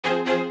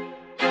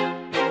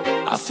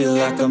I feel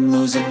like I'm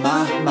losing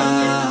my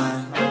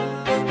mind.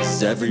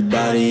 Is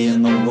everybody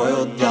in the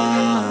world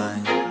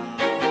blind?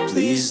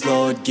 Please,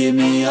 Lord, give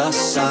me a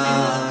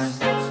sign,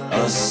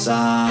 a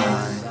sign.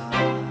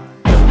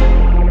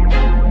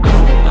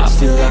 I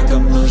feel like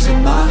I'm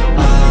losing my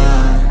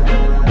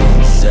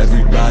mind. Is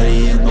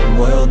everybody in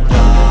the world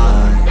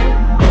blind?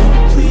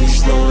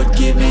 Please, Lord,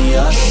 give me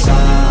a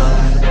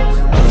sign,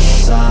 a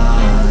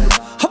sign.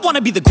 I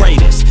wanna be the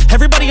greatest.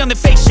 Everybody on the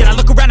fake shit. I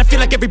look around and feel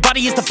like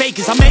everybody is the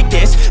fakest. I make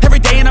this every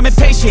day and I'm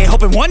impatient,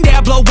 hoping one day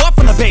I blow up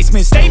from the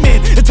basement.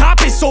 Statement, the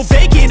top is so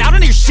vacant. I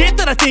don't hear shit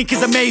that I think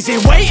is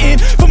amazing. Waiting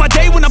for my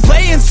day when I'm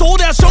playing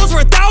sold out shows for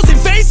 1,000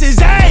 faces.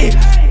 Hey,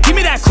 give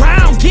me that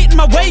crown, get in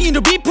my way and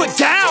to be put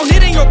down.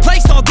 It ain't your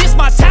place, all this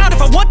my town.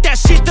 If I want that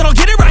shit, then I'll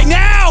get it right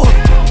now.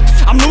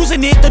 I'm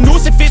losing it, the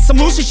noose it fits. I'm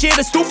losing shit,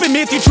 a stupid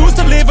myth. You choose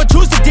to live or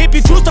choose to dip.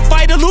 You choose to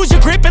fight or lose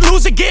your grip and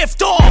lose a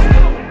gift.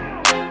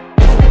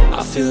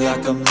 I feel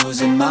like I'm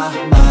losing my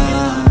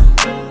mind.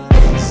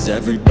 Is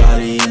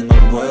everybody in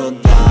the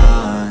world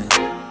blind?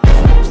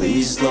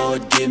 Please,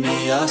 Lord, give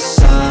me a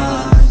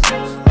sign,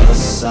 a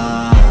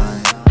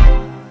sign.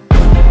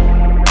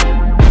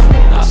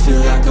 I feel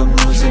like I'm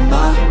losing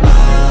my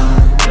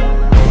mind.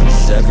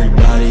 Is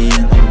everybody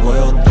in the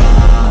world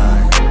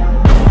blind?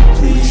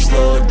 Please,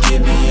 Lord,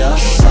 give me a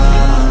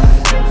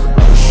sign,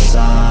 a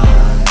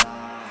sign.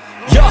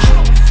 Yeah.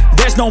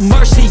 There's no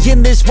mercy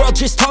in this world,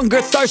 just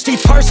hunger-thirsty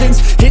persons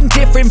in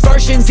different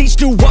versions. Each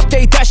new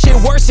update, that shit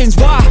worsens.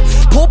 Why?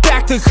 Pull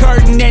back the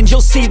curtain and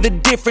you'll see the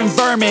different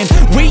vermin.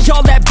 We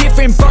all have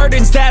different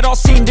burdens that all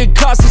seem to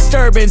cause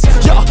disturbance.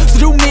 Yo, so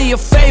do me a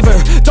favor,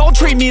 don't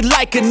treat me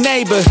like a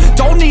neighbor.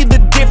 Don't need the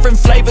different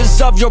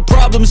flavors of your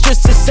problems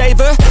just to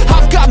savor.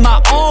 I've got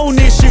my own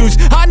issues,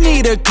 I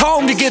need a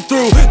comb to get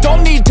through.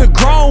 Don't need to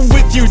groan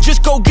with you,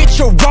 just go get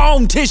your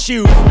own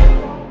tissue.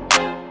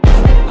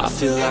 I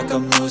feel like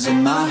I'm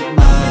losing my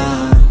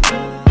mind.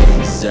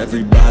 Is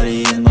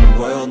everybody in the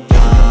world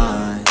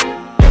blind?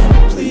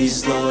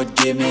 Please, Lord,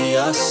 give me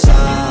a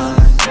sign,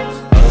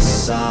 a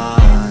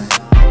sign.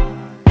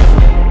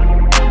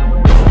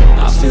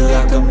 I feel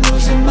like I'm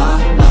losing my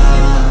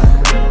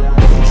mind.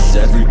 Is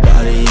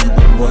everybody in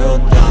the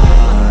world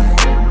blind?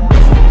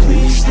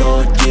 Please,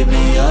 Lord, give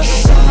me a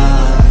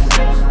sign,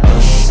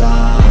 a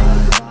sign.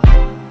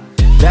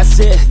 That's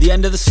it, the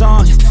end of the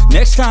song.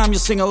 Next time you'll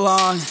sing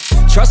along.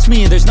 Trust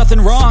me, there's nothing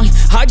wrong.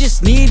 I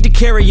just need to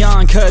carry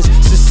on, cause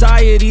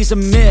society's a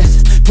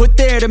myth put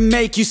there to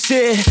make you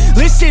sit.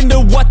 Listen to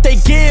what they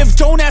give.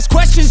 Don't ask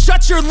questions,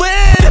 shut your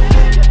lid.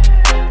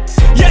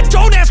 Yeah,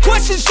 don't ask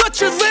questions, shut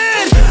your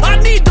lid. I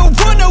need to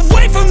run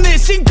away from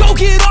this and go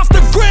get off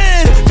the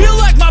grid. Feel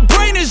like my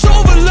brain is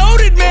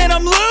overloaded, man,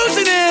 I'm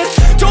losing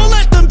it. Don't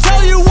let them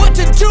tell you what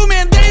to do,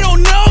 man, they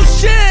don't know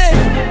shit.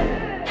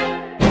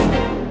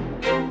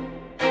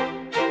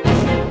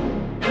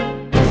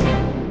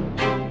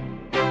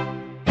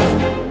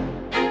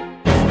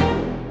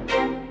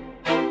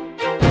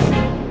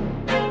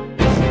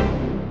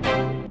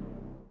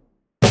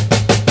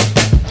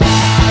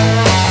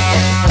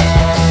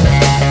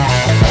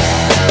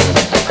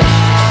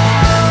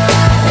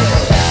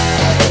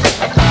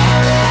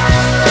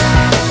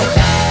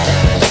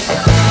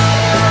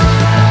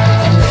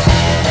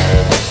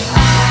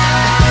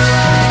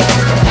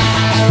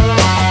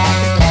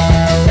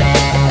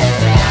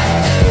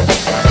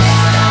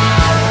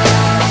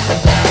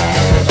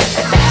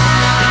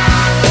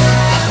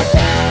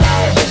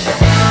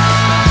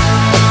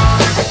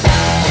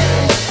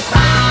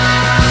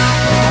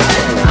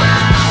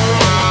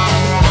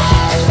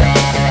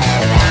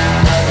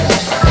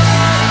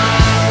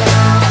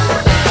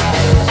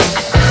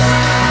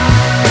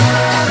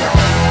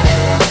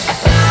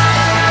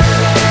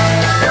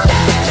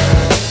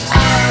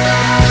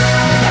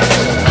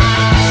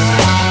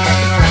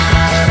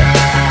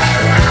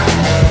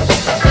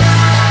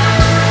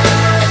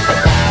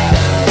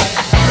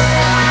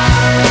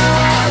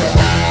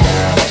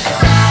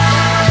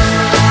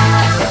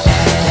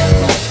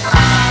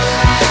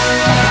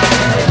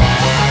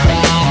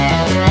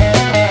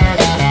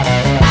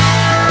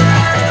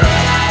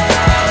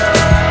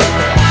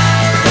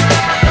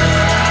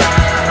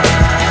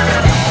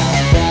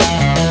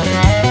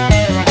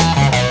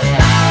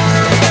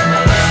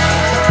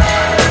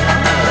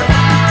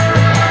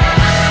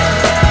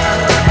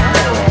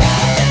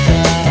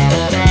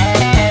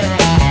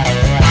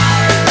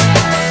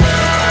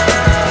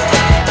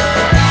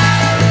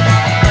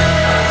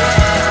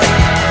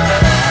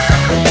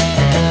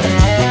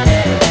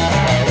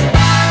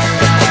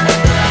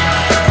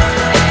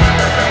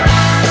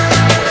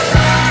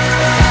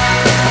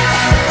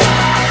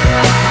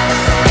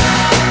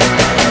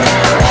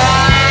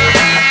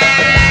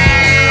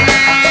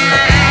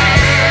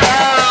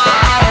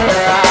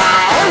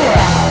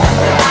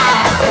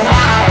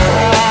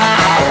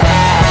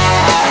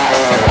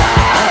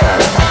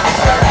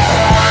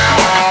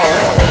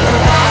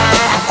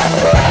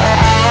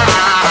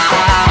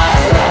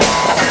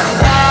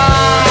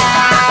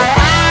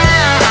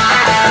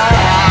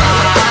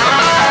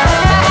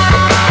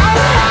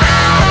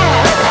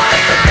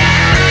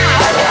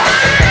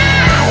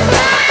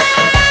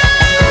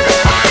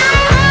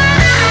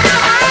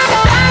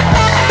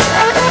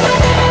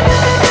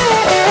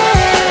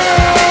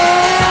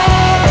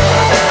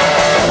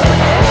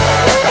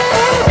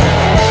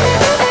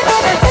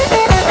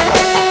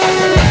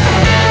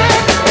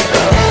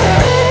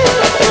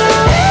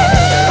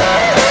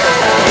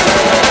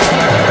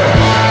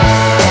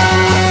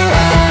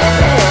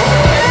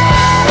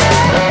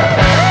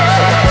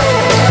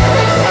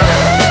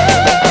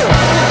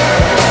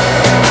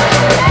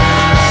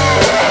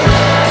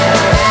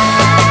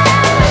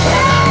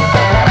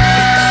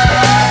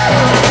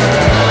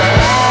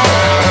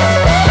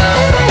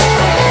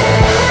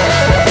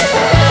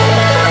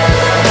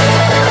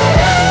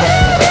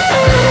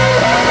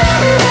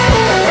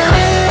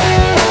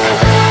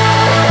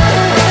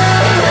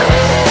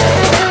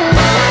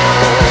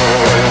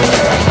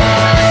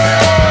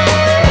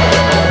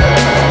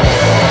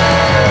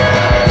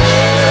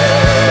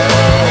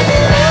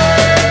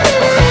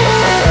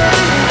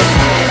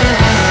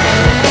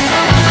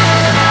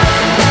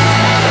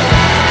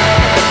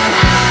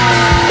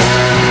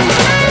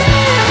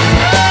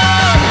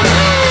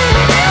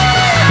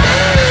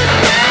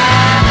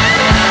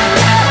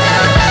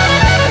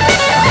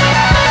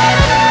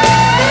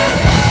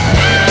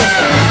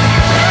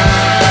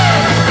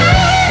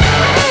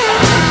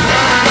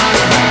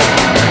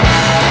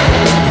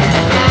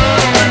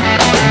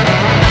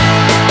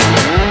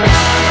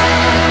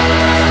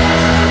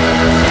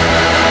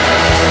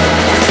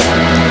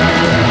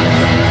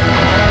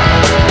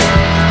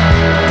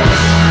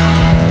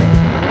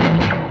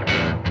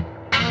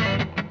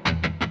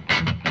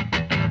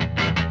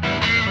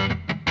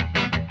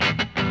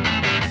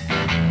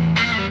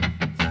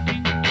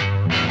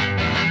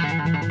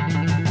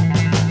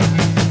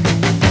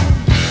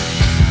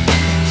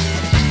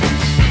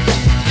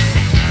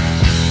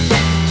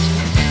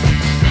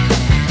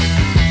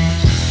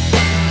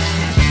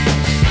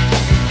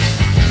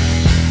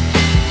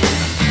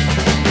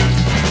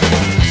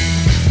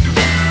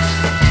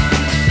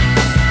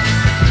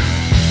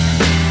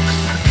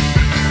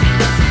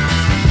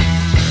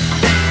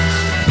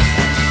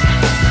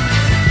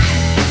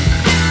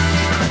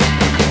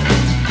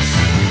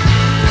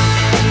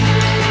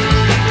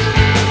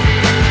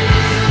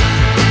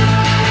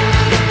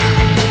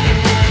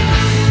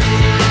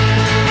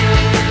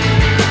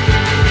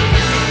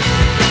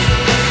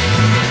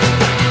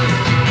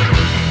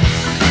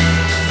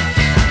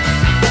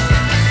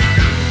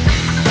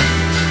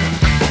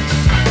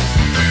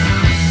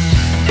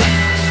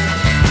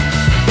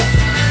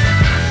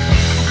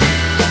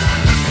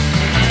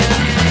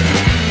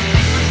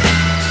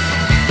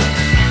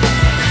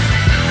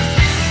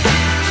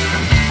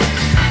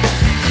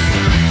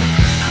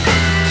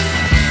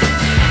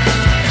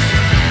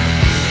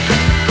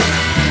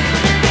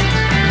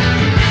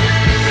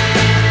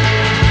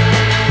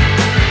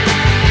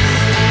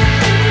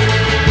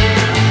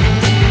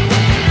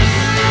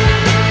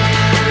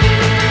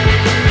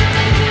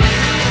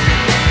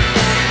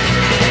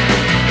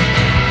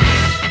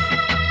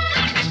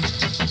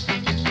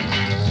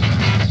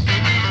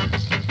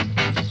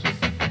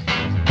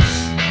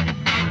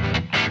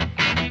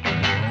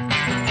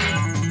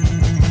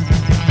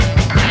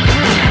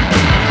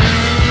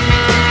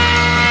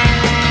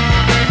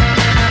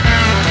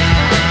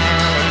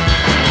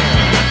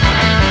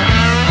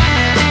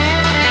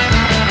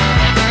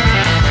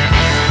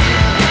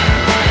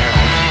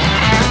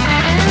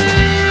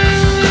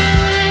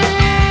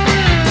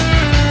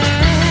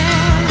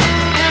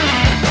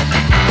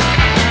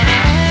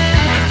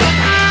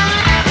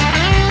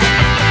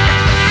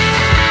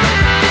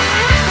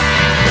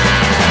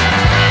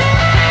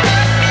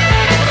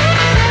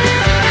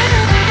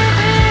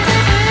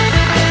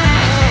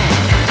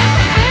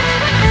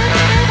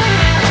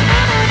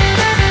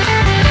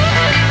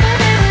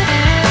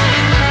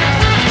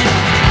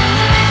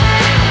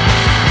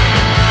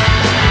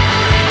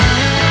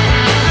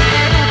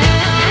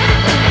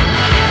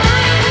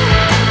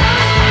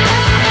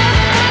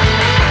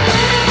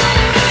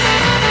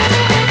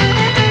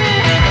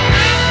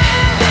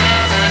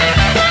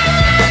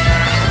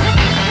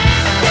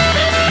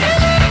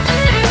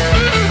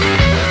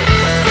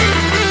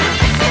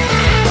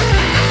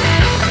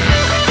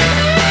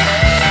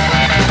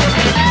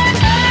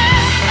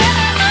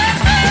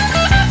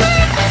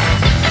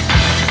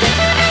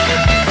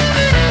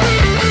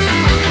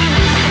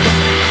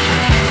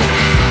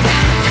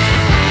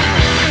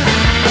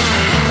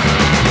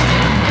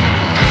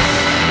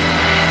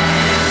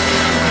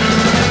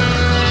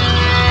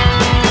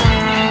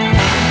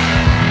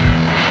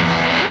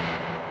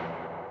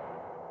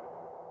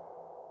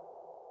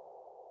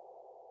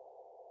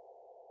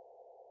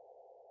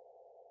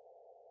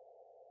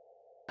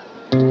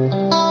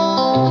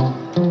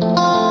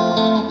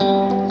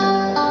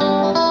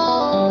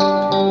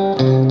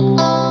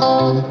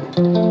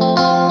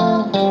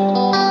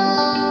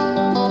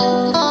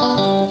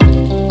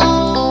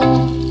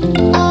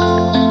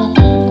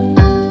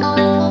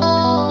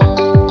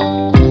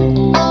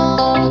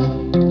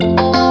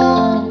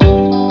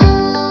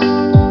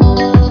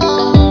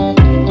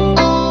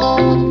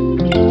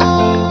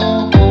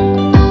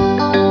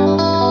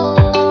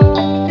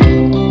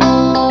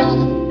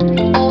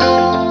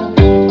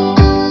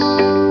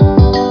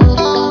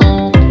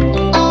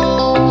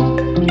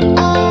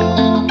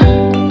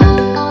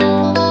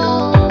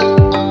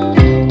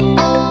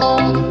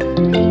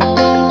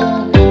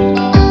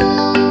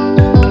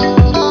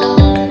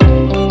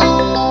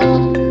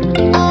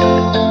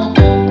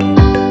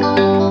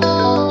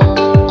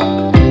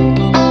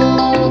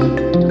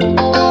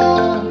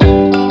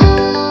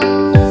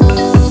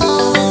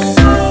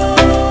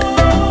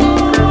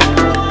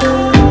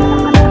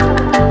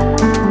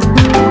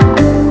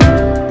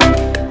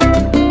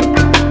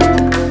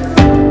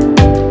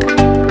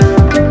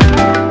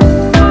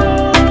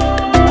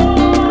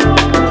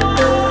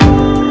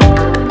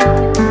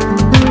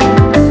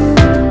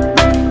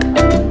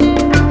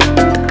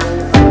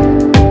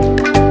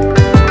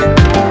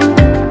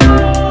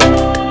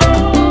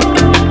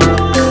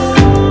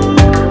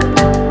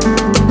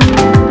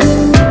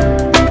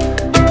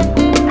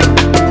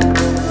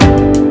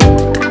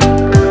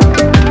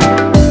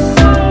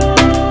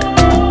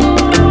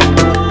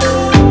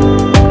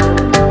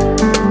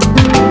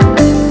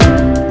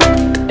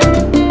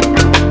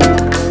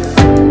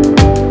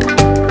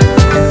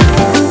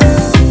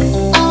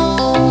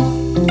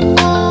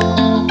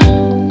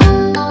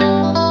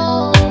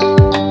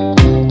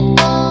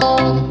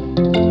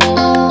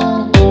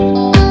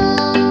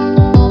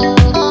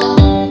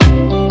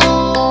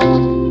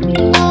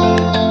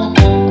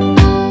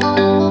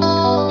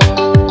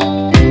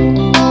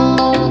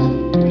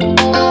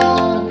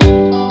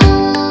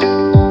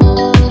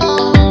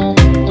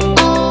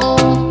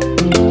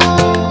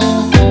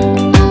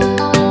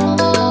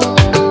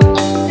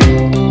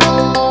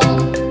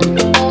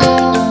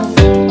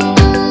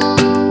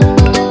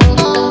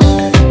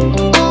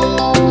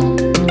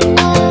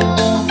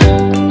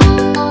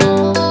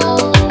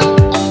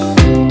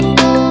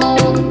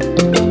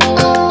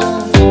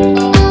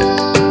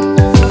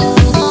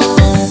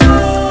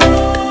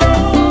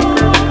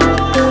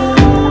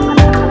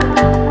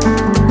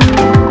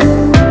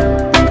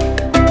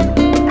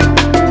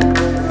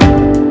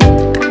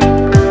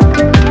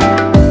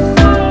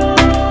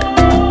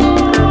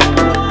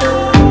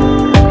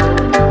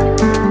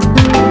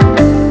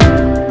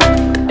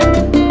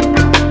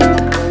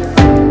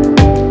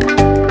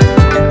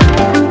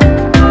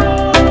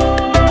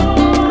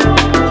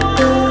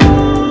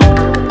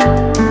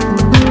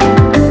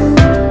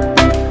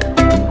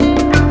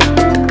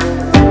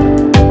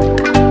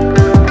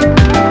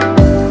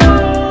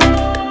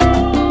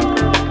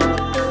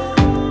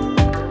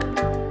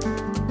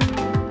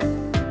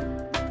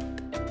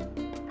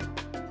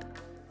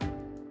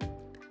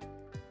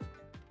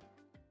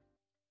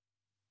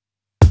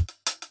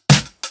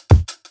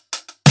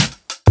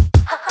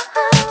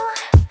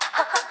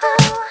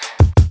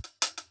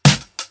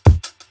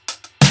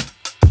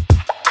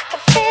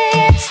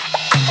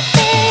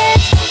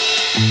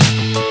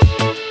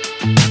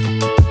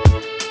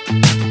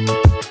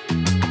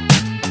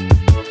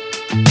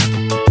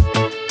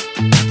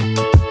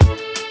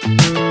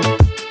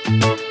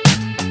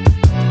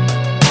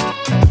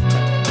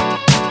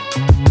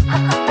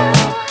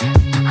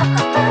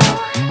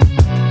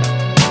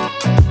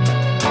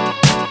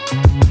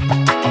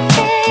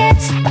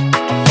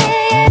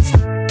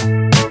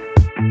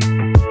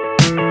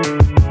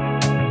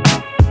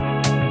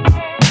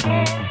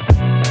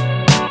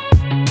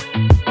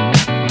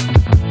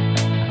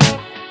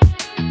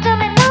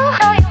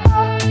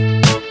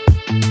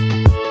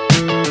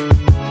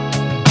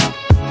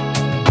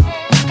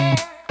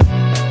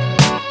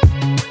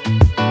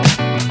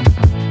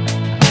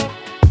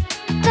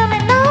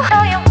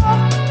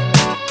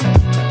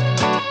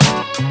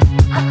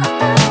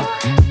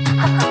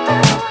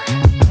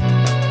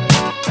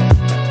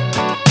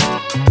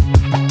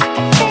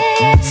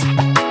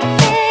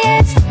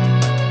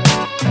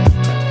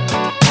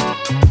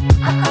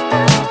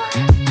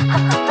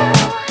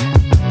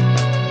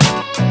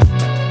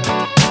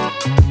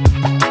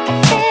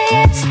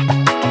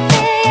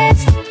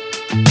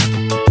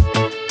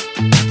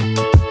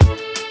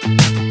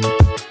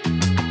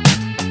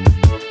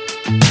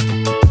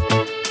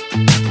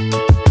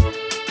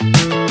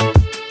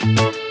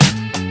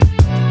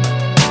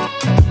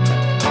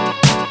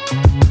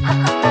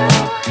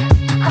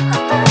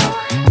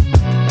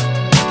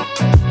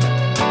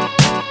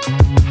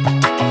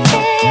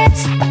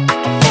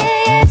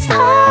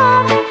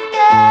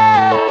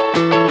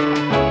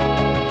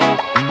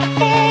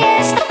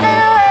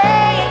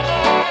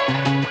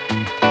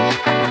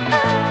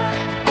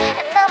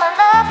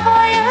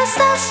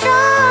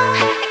 strong,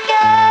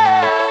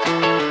 girl.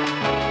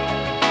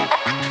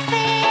 I can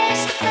feel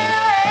something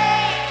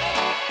awakening.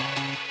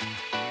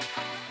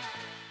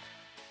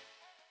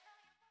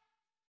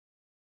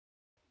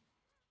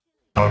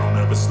 I don't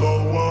ever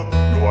slow up,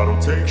 no I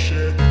don't take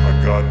shit.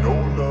 I got no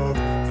love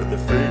for the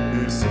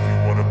fakeness. If you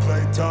wanna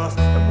play tough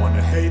and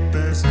wanna hate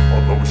this,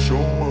 I'll always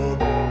show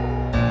up.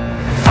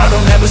 I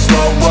don't ever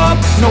slow up,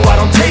 no I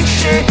don't take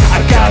shit.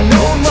 I got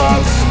no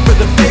love for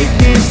the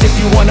fakeness. If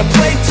you wanna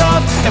play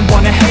tough and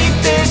wanna hate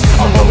this,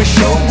 I'll always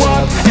show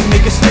up and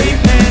make a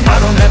statement. I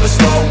don't ever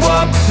slow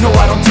up, no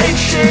I don't take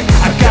shit.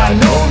 I got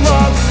no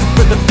love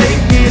for the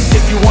fakeness.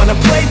 If you wanna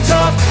play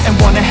tough and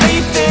wanna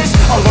hate this,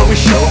 I'll always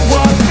show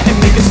up and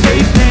make a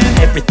statement.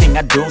 Everything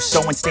I do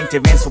so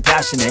instinctive and so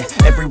passionate.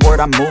 Every word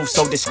I move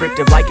so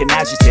descriptive like an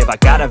adjective. I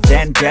got a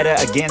vendetta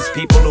against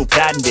people who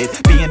patented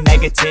being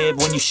negative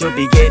when you should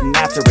be getting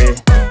after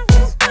it.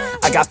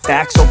 I got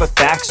facts over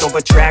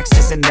tracks,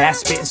 this and that.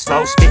 Spitting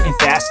slow, spitting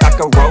fast. I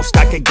could roast,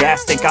 I could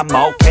gas. Think I'm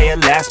okay at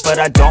last, but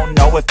I don't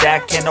know if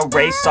that can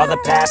erase all the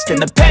past. And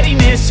the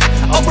pettiness,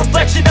 a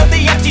reflection of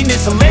the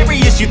emptiness.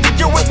 Hilarious, you think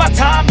you're worth my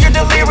time, you're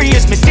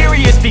delirious.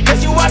 Mysterious,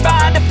 because you hide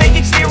behind a fake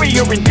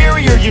exterior.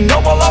 Inferior, you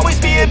know I'll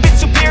always be a bit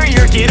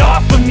superior. Get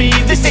off of me,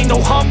 this ain't no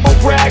humble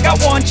brag. I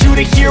want you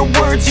to hear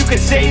words, you can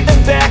say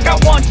them back. I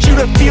want you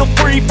to feel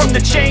free from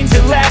the chains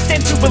at last,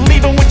 and to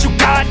believe in what you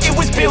got, it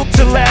was built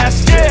to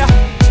last, yeah.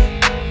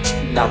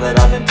 Now that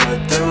I've been put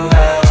through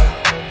hell,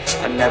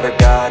 I never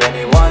got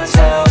anyone's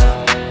help.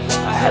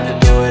 I had to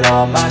do it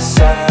all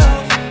myself.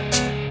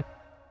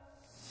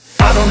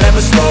 I don't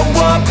ever slow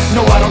up,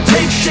 no I don't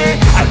take shit.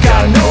 I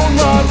got no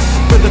love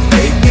for the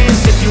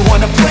fakeness. If you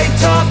wanna play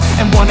tough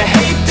and wanna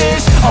hate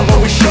this, I'll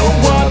always show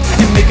up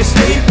and make a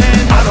statement.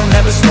 I don't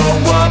ever slow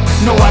up,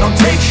 no I don't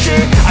take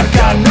shit. I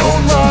got no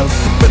love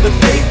for the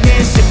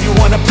fakeness. If you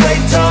wanna play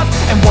tough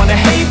and wanna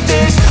hate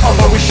this, I'll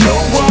always show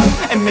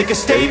up and make a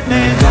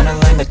statement. Gonna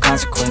learn the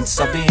consequence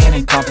of being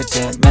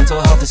incompetent.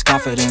 Mental health is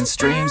confidence,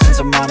 dreams and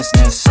some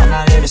honestness. I'm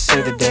not here to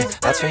save the day,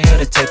 that's for you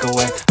to take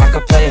away. I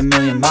could play a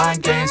million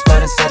mind games,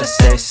 but instead I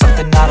say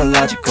something not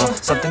illogical,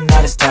 something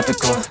that is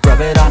topical.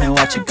 Rub it on and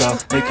watch it go,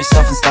 make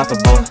yourself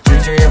unstoppable.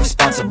 Dreams are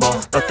irresponsible,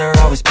 but they're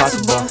always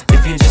possible.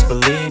 If you just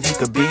believe, you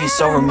could be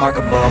so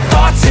remarkable.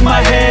 Thoughts in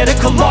my head, a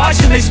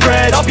collage and they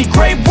spread. I'll be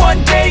great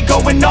one day,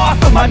 going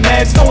off of my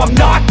meds. No, I'm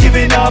not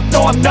giving up,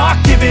 no, I'm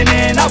not giving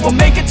in. I will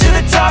make it to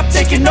the top,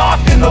 taking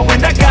off in the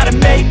wind. I gotta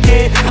make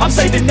it, I'm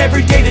saving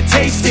every day to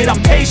taste it.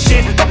 I'm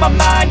patient, but my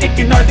mind, it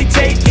can hardly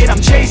take it.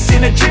 I'm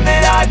chasing a dream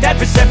that I've had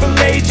for several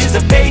ages. A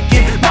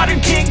vacant, modern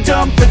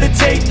kingdom for the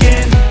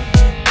taking.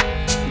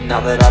 Now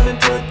that I've been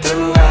put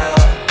through hell,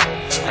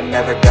 I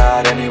never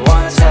got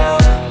anyone's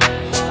help.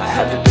 I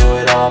had to do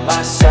it all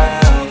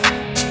myself.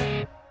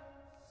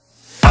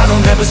 I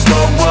don't ever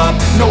slow up,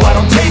 no I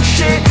don't take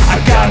shit. I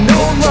got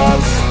no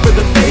love for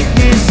the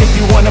fakeness. If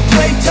you wanna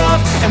play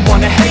tough and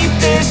wanna hate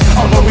this,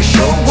 I'll always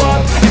show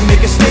up and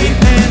make a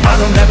statement. I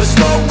don't ever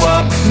slow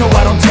up, no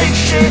I don't take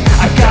shit.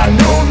 I got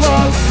no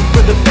love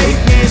for the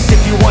fakeness.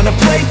 If you wanna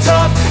play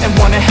tough and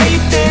wanna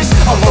hate this,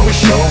 I'll always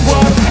show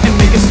up and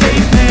make a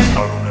statement.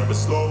 I don't ever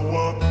slow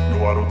up,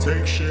 no I don't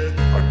take shit.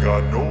 I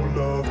got no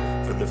love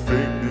for the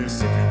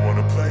fakeness. If you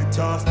wanna play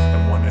tough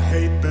and wanna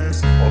hate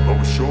this, I'll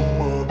always show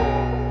up.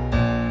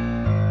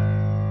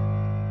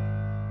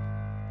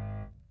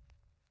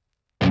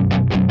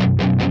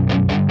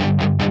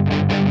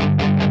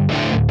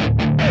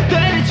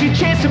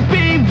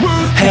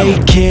 Hey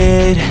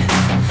kid,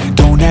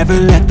 don't ever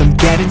let them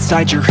get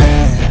inside your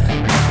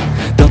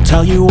head. They'll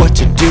tell you what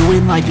to do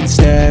in life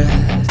instead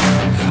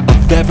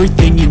of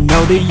everything you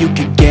know that you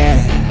could get.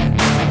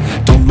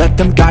 Don't let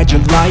them guide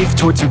your life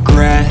towards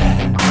regret.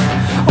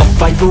 I'll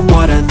fight for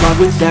what I love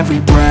with every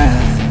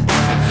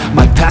breath.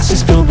 My past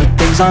is filled with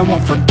things I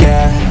won't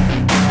forget.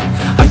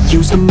 I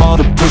use them all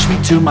to push me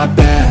to my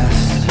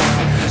best.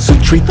 So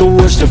treat the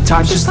worst of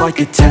times just like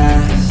a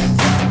test.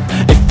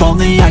 If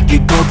only I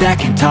could go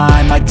back in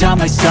time, I'd tell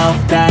myself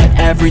that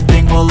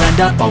everything will end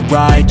up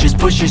alright. Just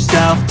push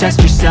yourself, test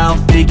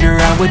yourself, figure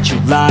out what you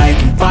like,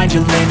 and find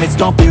your limits,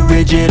 don't be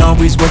rigid,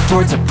 always work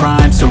towards a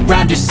prime.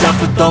 Surround yourself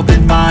with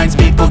open minds,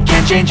 people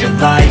can change your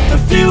life. A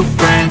few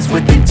friends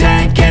with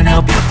intent can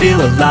help you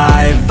feel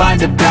alive. Find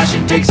a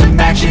passion, take some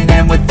action,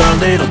 and with a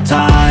little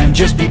time,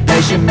 just be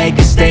patient, make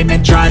a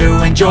statement, try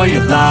to enjoy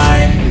your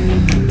life.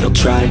 They'll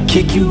try to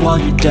kick you while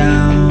you're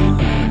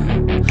down.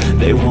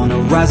 They wanna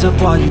rise up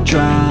while you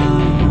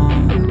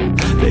drown.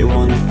 They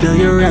wanna fill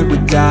your head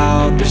with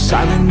doubt. They're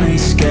silently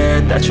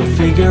scared that you'll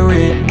figure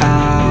it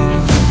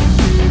out.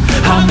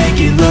 I'll make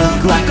it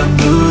look like I'm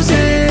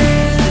losing,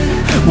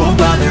 won't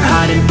bother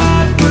hiding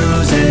my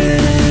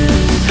bruises.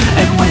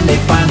 And when they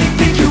finally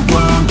think you're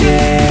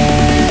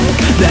wounded,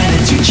 then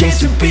it's your chance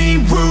to be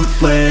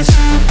ruthless.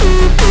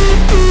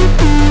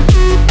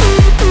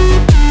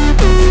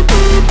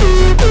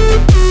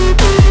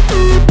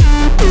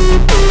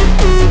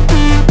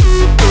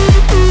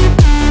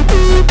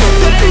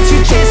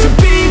 Chance to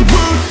be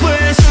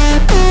ruthless.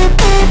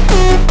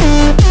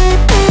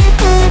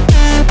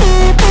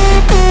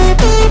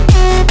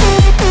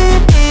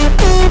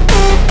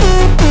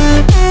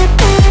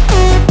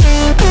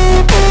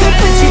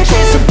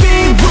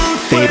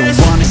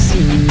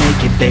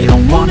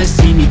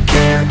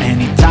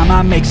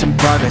 make some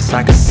progress,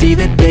 I can see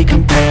that they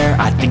compare.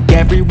 I think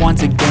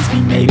everyone's against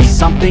me, maybe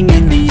something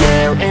in the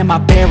air. Am I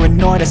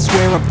paranoid? I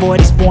swear a void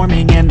is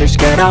forming and they're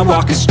scared. I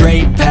walk a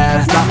straight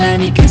path, not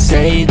many can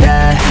say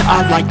that.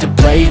 I like to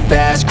play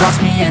fast,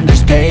 cross me and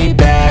there's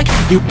payback.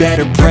 You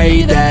better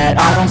pray that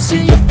I don't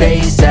see your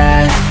face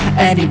at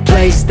any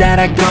place that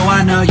I go.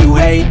 I know you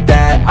hate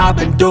that. I've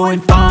been doing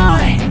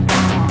fine,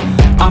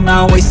 I'm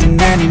not wasting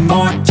any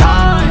more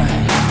time.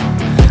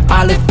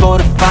 I live for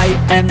the fight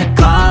and the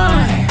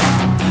climb,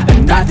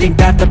 and I think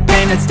that the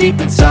pain that's deep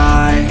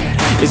inside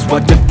is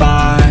what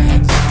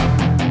defines.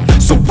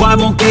 So I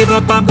won't give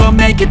up, I'm gonna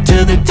make it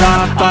to the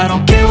top. I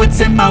don't care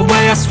what's in my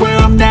way, I swear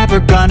I'm never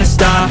gonna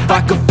stop.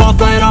 I could fall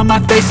flat on my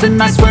face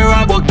and I swear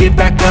I won't get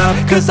back up,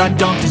 cause I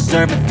don't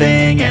deserve a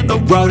thing and the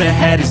road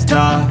ahead is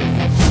tough.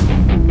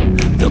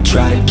 They'll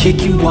try to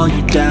kick you while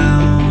you're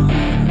down,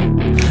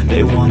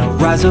 they wanna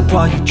rise up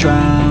while you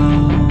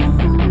drown.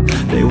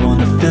 They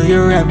wanna fill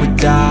your head with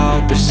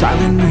doubt, they're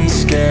silently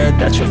scared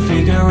that you'll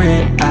figure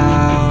it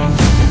out.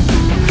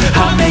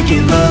 I'll make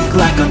it look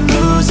like I'm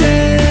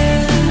losing,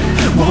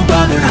 won't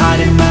bother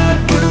hiding my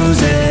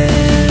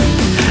bruises.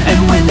 And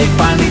when they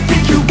finally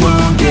think you're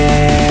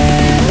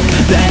wounded,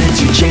 then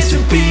it's your chance to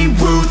be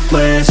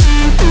ruthless.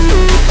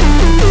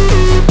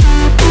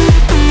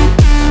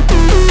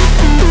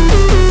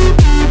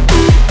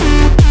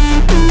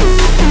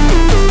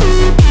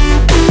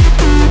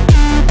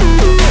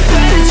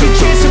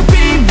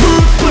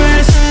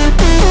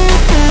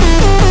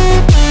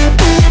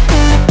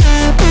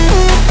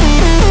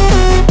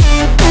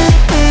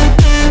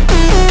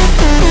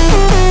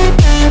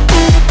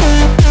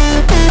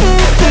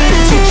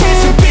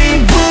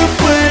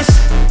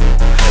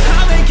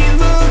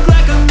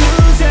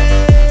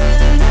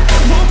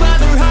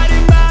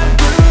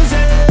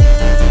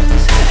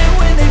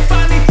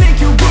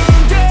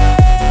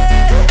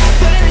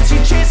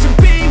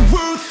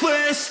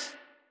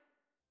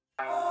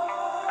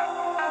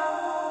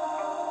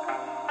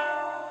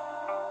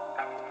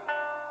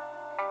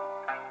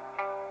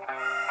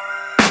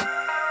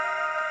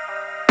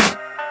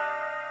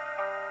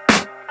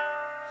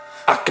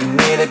 I can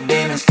hear the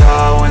demons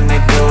call when they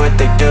do what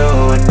they do,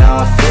 and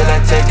now I feel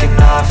like taking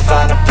off,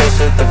 find a place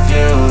with a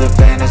view. The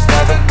pain is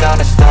never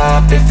gonna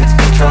stop if it's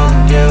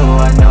controlling you.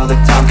 I know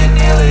that time can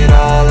heal it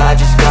all, I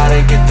just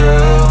gotta get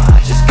through. I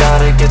just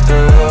gotta get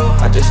through,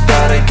 I just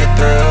gotta get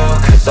through.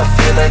 Cause I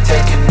feel like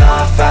taking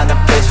off, find a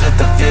place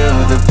with a view.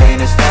 The pain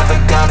is never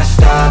gonna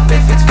stop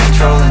if it's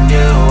controlling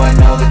you. I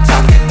know that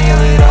time can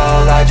heal it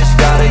all, I just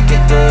gotta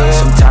get through.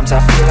 Sometimes I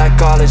feel like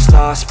all is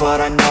lost, but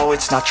I know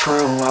it's not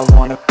true. I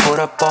wanna put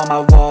up all my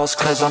walls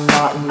cause I'm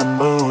not in the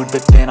mood,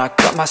 but then I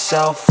cut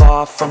myself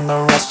off from the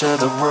rest of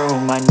the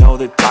room. I know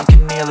that time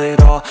can heal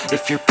it all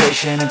if you're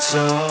patient, and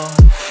soon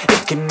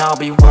it can all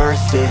be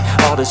worth it,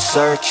 all the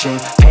searching.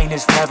 Pain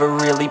is never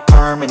really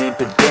permanent,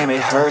 but damn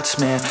it hurts,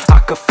 man. I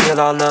could feel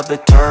all of the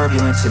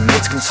turbulence and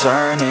it's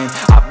concerning.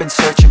 I've been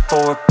searching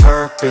for a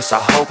purpose, I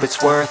hope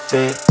it's worth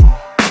it.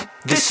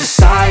 This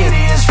society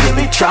is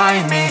really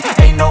trying me.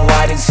 Ain't no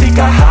hide and seek,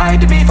 I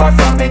hide to be far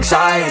from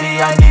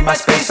anxiety. I need my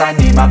space, I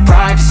need my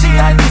privacy,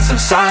 I need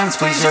some silence,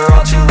 please. You're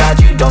all too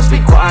loud, you don't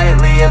speak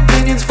quietly.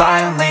 Opinions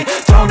violently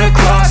thrown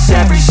across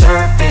every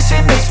surface,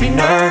 it makes me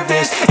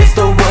nervous. Is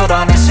the world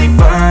honestly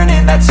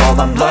burning? That's all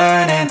I'm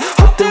learning.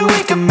 Hope that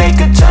we can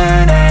make a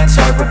turn and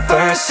start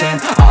reversing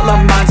all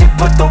our minds and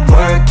put the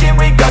work in.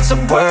 We got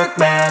some work,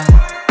 man.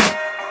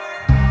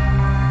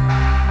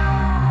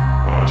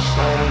 I just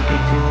gotta get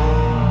through.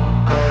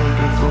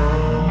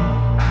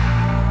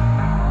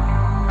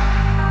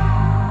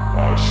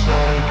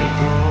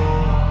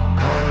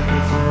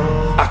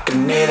 I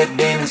can hear the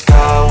demons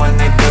call when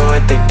they do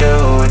what they do,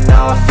 and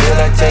now I feel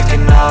like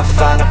taking off,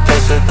 find a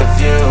place with a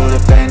view. The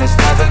pain is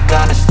never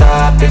gonna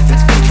stop if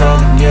it's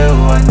controlling you.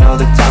 I know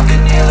that time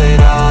can heal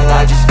it all,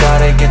 I just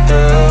gotta get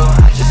through.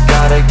 I just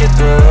gotta get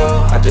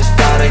through, I just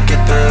gotta get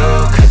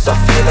through. Cause I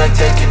feel like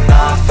taking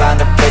off,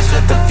 find a place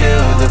with a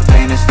view. The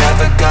pain is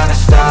never gonna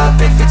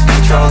stop if it's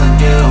controlling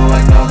you. I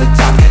know that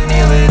time can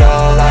heal it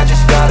all, I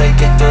just gotta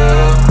get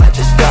through. I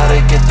just gotta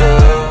get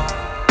through.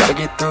 Gotta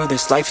get through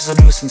this, life is a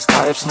nuisance,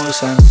 tie up some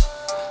loose ends.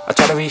 I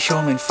try to be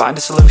human, find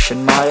a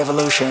solution, my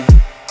evolution.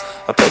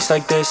 A place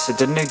like this, it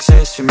didn't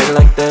exist, we made it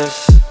like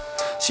this.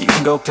 So you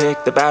can go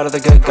pick the bad or the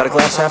good, got a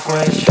glass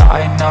halfway.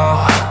 I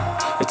know,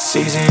 it's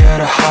easier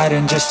to hide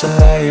than just to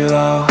lay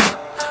low.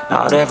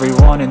 Not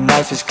everyone in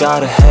life has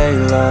got a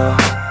halo.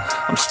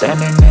 I'm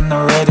standing in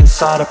the red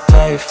inside a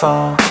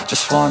payphone,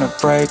 just wanna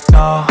break,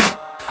 no.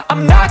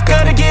 I'm not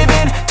gonna give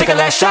in, take a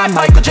last shot,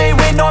 Michael J.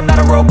 Win. No, I'm not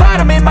a robot,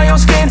 I'm in my own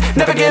skin.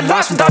 Never get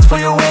lost when thoughts pull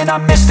you in. I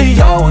miss the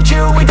old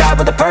you, we died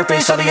with a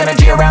purpose. All the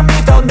energy around me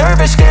felt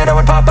nervous, scared I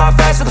would pop out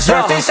fast to the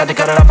surface. Had to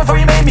cut it off before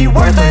you made me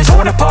worthless.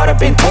 Torn apart, I've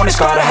been torn and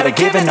scarred. I had a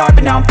given art,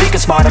 but now I'm thinking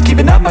smart. I'm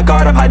keeping up my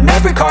guard, I'm hiding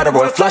every card. A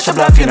royal flush of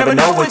bluff, you never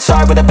know what's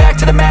hard. With a back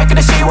to the mat,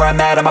 gonna see where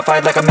I'm at. I'ma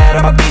fight like I'm mad,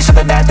 I'ma be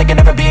something that they can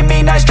never be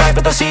me. Nice try,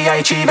 but they'll see I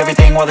achieve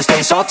everything while they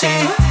stay salty.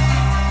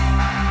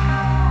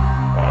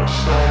 I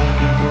just gotta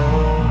get through,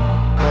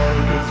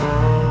 gotta get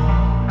through.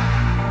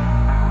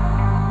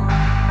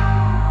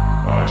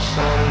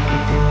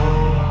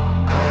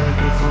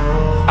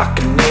 I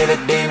can hear the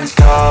demons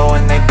call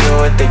when they do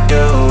what they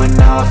do. And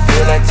now I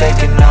feel like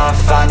taking off,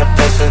 find a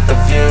place with a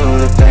view.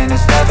 The pain is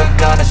never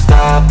gonna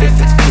stop if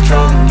it's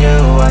controlling you.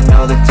 I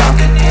know that time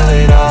can heal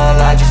it all,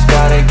 I just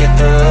gotta get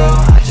through.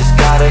 I just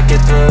gotta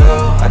get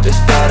through, I just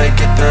gotta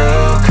get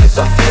through.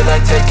 Cause I feel